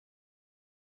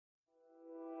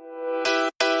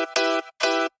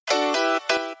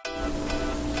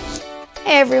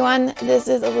Hey everyone, this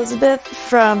is Elizabeth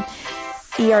from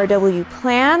ERW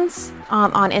Plans,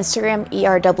 on Instagram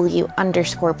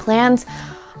ERW_plans,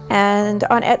 and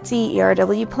on Etsy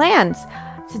ERW Plans.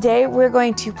 Today we're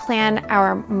going to plan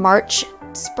our March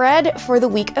spread for the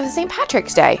week of St.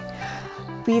 Patrick's Day.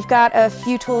 We've got a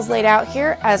few tools laid out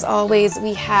here. As always,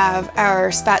 we have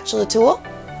our spatula tool.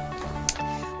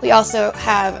 We also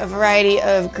have a variety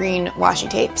of green washi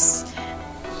tapes.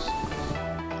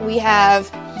 We have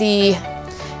the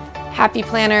Happy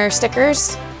Planner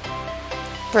stickers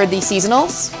for the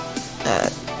seasonals.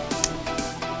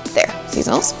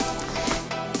 Seasonals.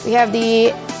 We have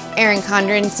the Erin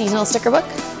Condren seasonal sticker book.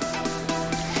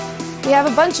 We have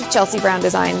a bunch of Chelsea Brown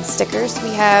design stickers. We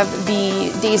have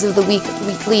the Days of the Week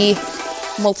weekly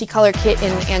multicolor kit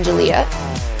in Angelia.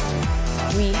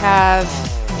 We have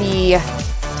the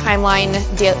Timeline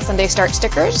Sunday Start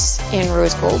stickers in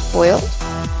rose gold foil.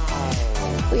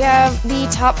 We have the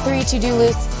top 3 to-do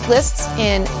lists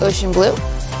in ocean blue.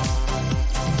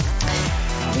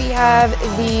 We have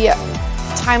the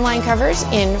timeline covers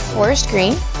in forest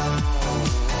green.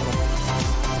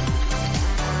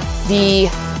 The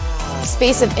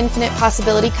Space of Infinite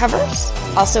Possibility covers,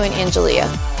 also in Angelia.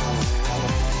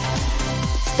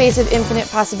 Space of Infinite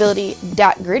Possibility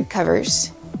dot grid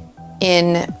covers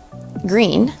in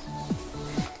green.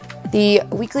 The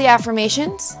weekly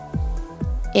affirmations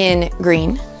in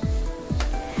green.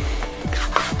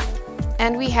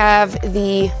 And we have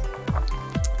the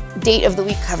date of the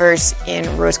week covers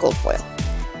in rose gold foil.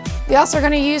 We also are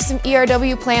going to use some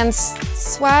ERW Plans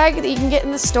swag that you can get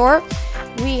in the store.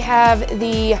 We have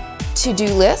the to-do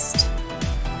list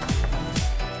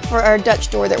for our Dutch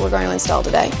door that we're going to install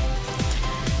today.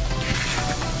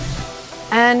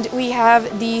 And we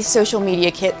have the social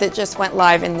media kit that just went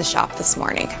live in the shop this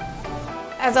morning.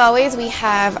 As always, we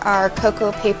have our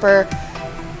cocoa paper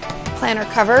planner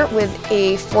cover with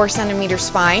a 4cm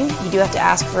spine. You do have to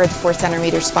ask for the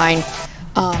 4cm spine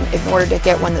in order to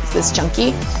get one that's this chunky.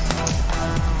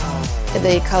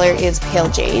 The color is pale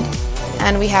jade.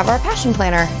 And we have our passion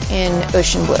planner in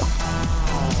ocean blue.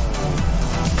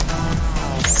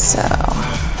 So,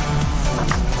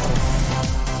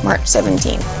 March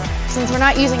 17th. Since we're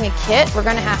not using a kit, we're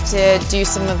going to have to do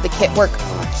some of the kit work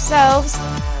ourselves.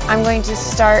 I'm going to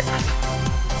start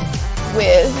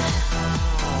with,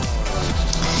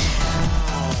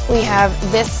 we have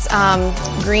this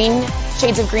green,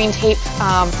 shades of green tape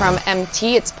from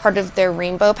MT. It's part of their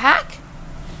rainbow pack.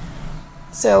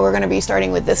 So we're going to be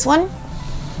starting with this one.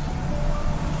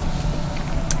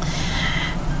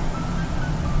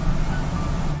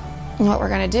 And what we're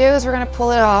going to do is we're going to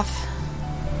pull it off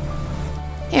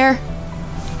here.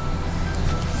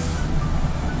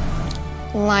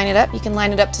 Line it up. You can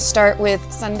line it up to start with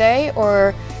Sunday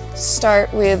or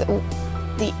start with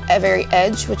the very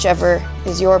edge, whichever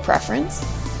is your preference.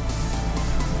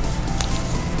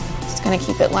 Just going to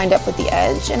keep it lined up with the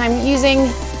edge. And I'm using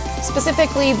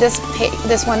specifically this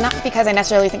one, not because I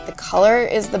necessarily think the color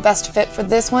is the best fit for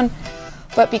this one,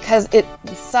 but because the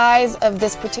size of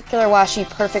this particular washi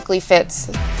perfectly fits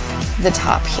the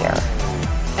top here.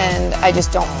 And I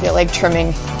just don't feel like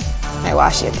trimming my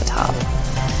washi at the top.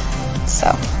 So,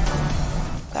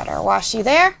 got our washi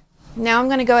there. Now I'm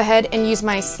going to go ahead and use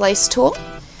my slice tool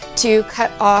to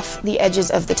cut off the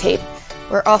edges of the tape.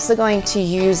 We're also going to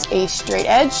use a straight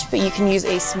edge, but you can use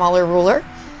a smaller ruler.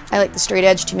 I like the straight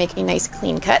edge to make a nice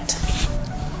clean cut.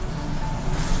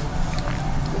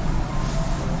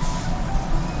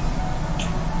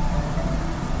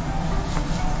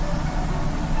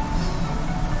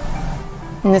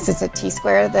 And this is a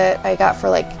T-square that I got for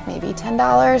like maybe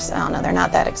 $10. I don't know, they're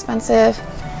not that expensive.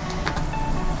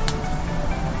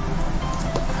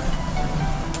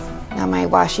 Now my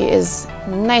washi is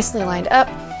nicely lined up.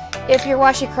 If your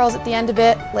washi curls at the end a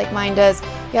bit, like mine does,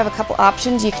 you have a couple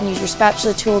options. You can use your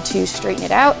spatula tool to straighten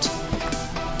it out,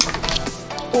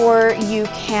 or you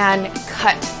can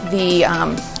cut the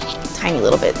tiny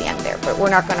little bit at the end there, but we're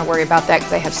not going to worry about that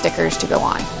because I have stickers to go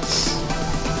on.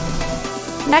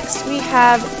 Next, we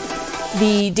have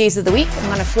the days of the week. I'm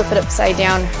going to flip it upside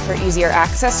down for easier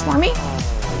access for me.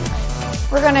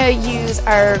 We're going to use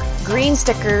our green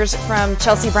stickers from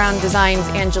Chelsea Brown Designs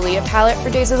Angelia palette for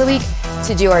days of the week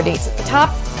to do our dates at the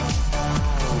top.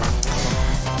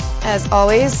 As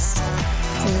always,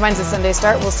 since mine's a Sunday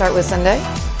start, we'll start with Sunday.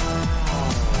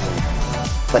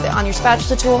 Put it on your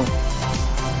spatula tool,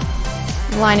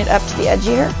 line it up to the edge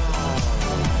here.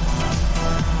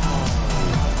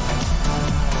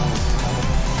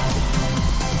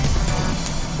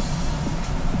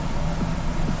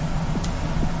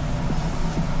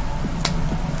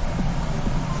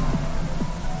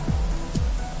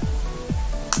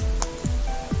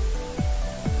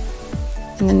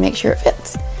 and then make sure it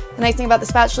fits. The nice thing about the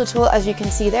spatula tool, as you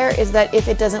can see there, is that if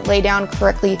it doesn't lay down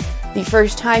correctly the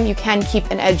first time, you can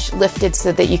keep an edge lifted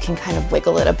so that you can kind of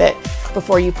wiggle it a bit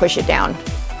before you push it down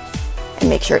and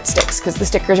make sure it sticks, because the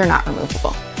stickers are not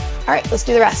removable. All right, let's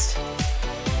do the rest.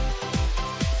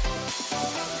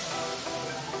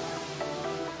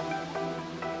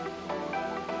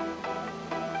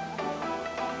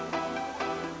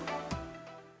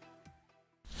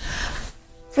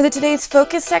 For the today's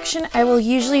focus section, I will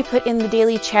usually put in the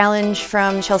daily challenge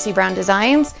from Chelsea Brown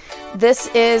Designs. This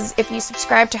is, if you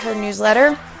subscribe to her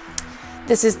newsletter,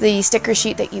 this is the sticker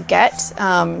sheet that you get.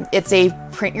 It's a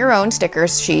print your own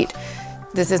stickers sheet.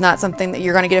 This is not something that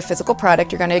you're going to get a physical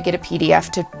product. You're going to get a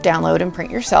PDF to download and print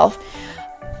yourself.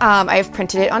 I've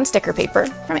printed it on sticker paper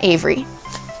from Avery.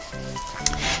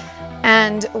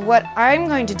 And what I'm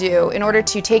going to do in order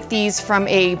to take these from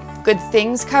a Good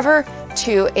Things cover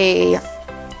to a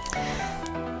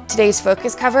today's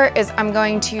focus cover is I'm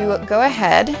going to go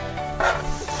ahead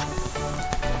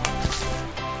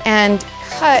and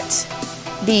cut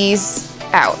these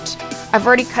out. I've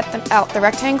already cut them out, the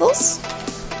rectangles,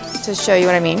 to show you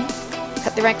what I mean.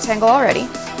 Cut the rectangle already.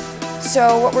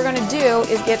 So what we're going to do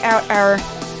is get out our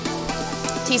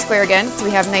T-square again, so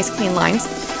we have nice clean lines.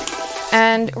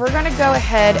 And we're going to go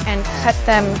ahead and cut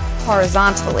them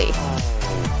horizontally.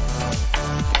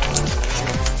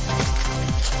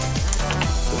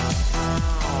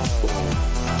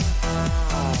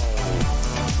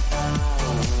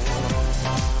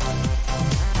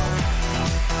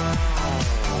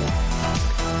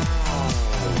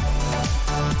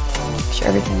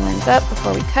 Everything lines up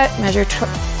before we cut. Measure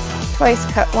twice,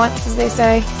 cut once, as they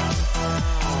say.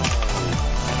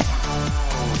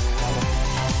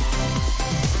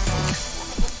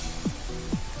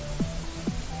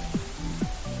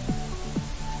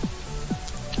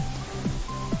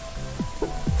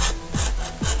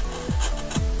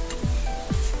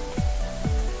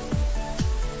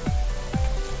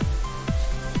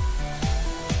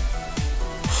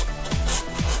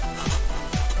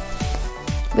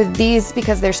 With these,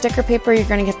 because they're sticker paper, you're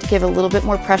going to have to give a little bit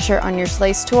more pressure on your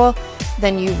slice tool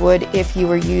than you would if you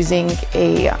were using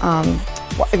a,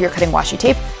 if you're cutting washi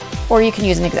tape, or you can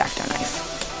use an X-Acto knife.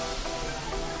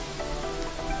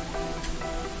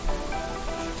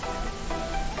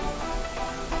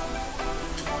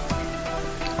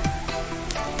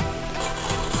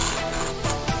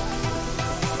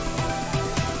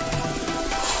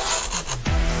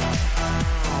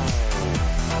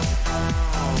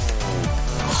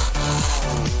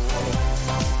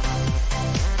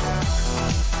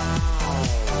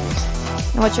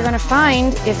 And what you're going to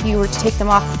find if you were to take them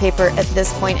off the paper at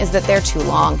this point is that they're too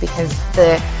long, because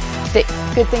the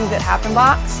Good Things That Happen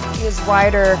box is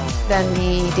wider than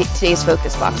the Today's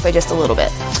Focus box by just a little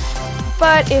bit.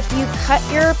 But if you cut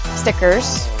your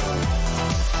stickers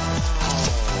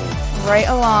right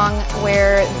along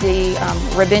where the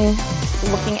ribbon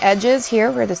looking edge is here,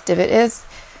 where this divot is,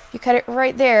 you cut it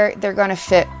right there, they're going to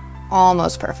fit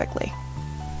almost perfectly.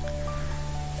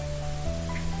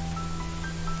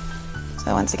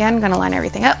 So once again, I'm going to line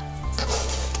everything up.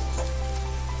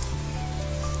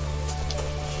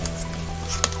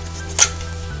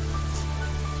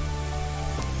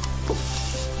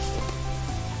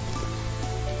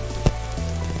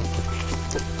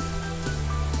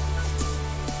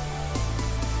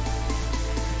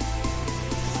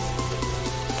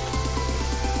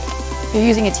 If you're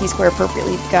using a T-square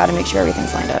appropriately, you've got to make sure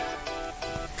everything's lined up.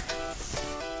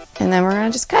 And then we're going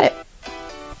to just cut it.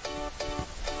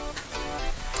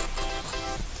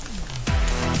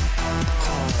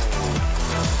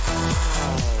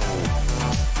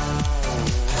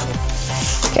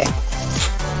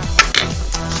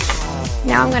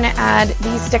 Now I'm going to add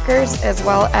these stickers as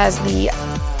well as the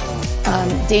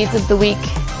days of the week,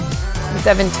 the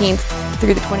 17th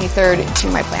through the 23rd, to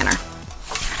my planner.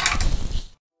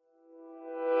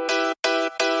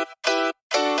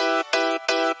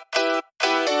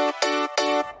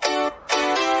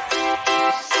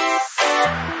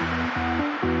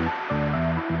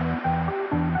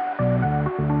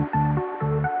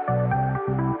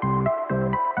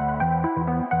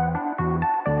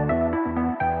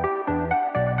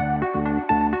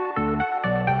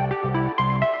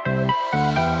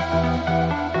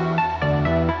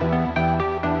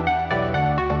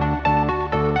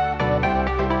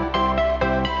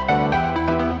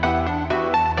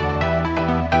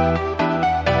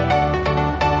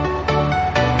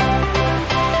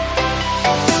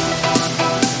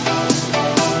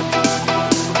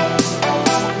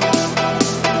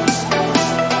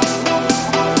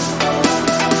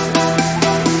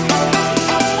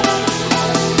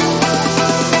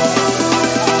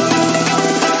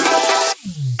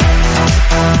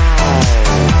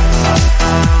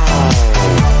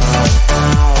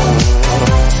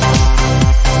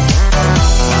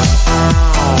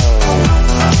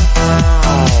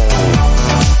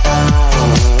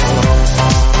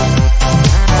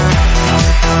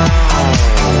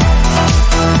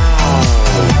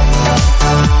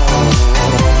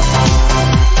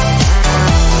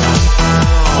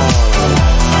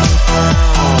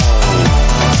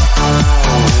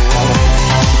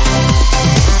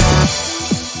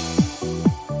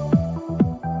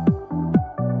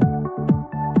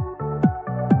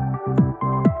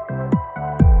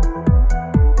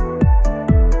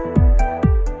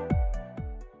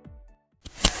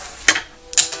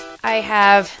 I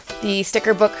have the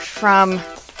sticker book from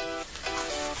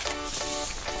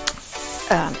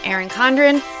Erin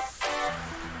Condren.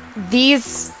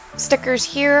 These stickers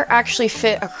here actually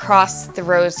fit across the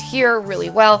rows here really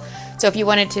well. So if you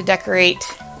wanted to decorate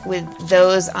with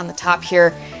those on the top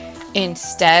here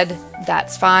instead,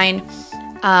 that's fine.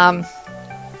 I'm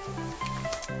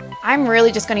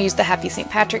really just going to use the Happy St.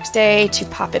 Patrick's Day to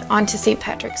pop it onto St.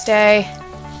 Patrick's Day.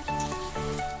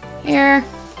 Here.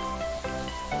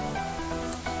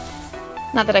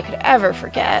 Not that I could ever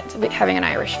forget having an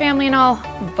Irish family and all,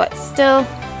 but still.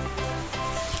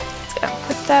 Just gonna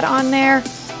put that on there.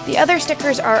 The other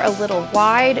stickers are a little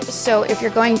wide, so if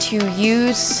you're going to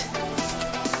use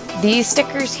these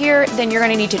stickers here, then you're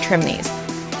going to need to trim these.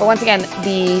 But once again,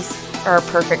 these are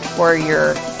perfect for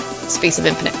your Space of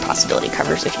Infinite Possibility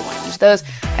covers if you want to use those.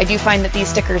 I do find that these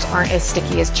stickers aren't as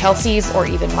sticky as Chelsea's or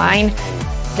even mine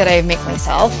that I make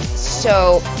myself,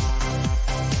 so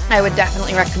I would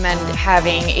definitely recommend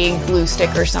having a glue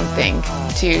stick or something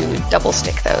to double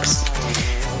stick those.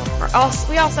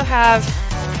 We also have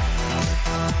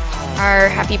our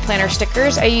Happy Planner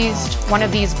stickers. I used one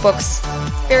of these books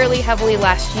fairly heavily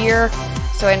last year,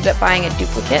 so I ended up buying a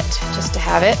duplicate just to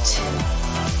have it,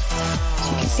 as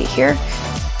you can see here.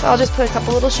 So I'll just put a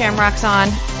couple little shamrocks on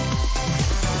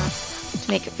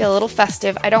to make it feel a little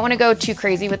festive. I don't want to go too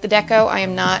crazy with the deco. I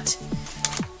am not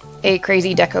a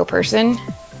crazy deco person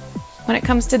when it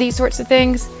comes to these sorts of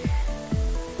things.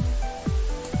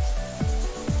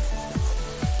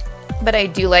 But I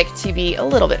do like to be a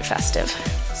little bit festive.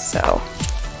 So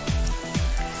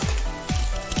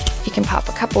you can pop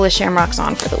a couple of shamrocks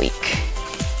on for the week.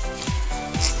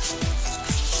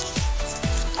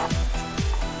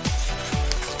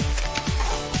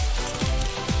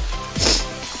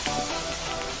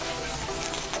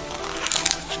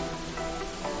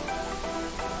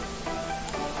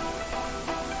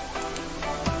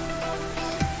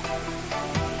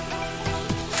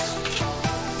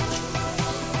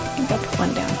 I'll put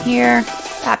one down here.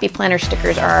 Happy Planner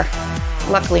stickers are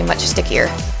luckily much stickier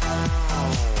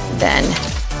than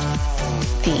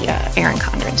the Erin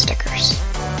Condren stickers.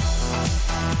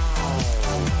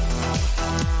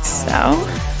 So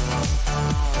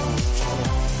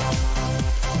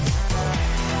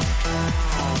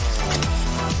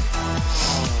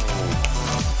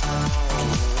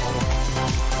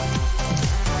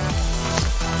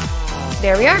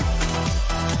there we are.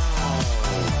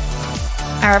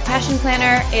 Our Passion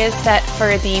Planner is set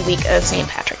for the week of St.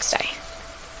 Patrick's Day.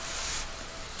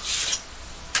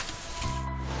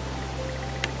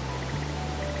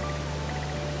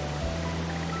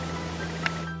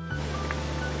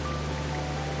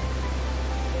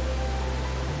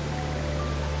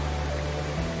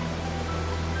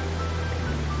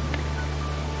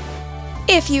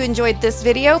 If you enjoyed this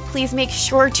video, please make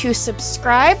sure to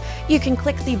subscribe. You can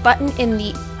click the button in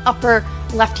the upper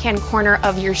left-hand corner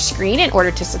of your screen in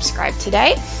order to subscribe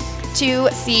today to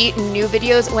see new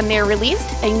videos when they're released.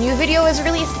 A new video is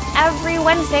released every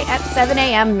Wednesday at 7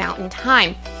 a.m. Mountain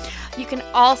Time. You can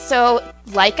also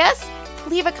like us,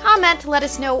 leave a comment to let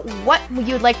us know what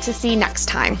you'd like to see next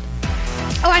time.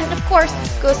 Oh, and of course,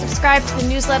 go subscribe to the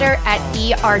newsletter at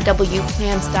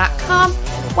erwplans.com.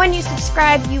 When you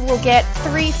subscribe, you will get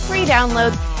 3 free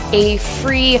downloads, a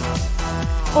free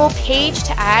full page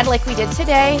to add like we did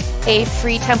today, a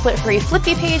free template for a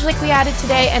flippy page like we added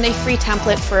today, and a free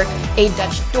template for a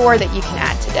Dutch door that you can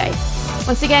add today.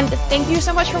 Once again, thank you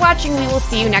so much for watching. We will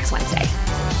see you next Wednesday.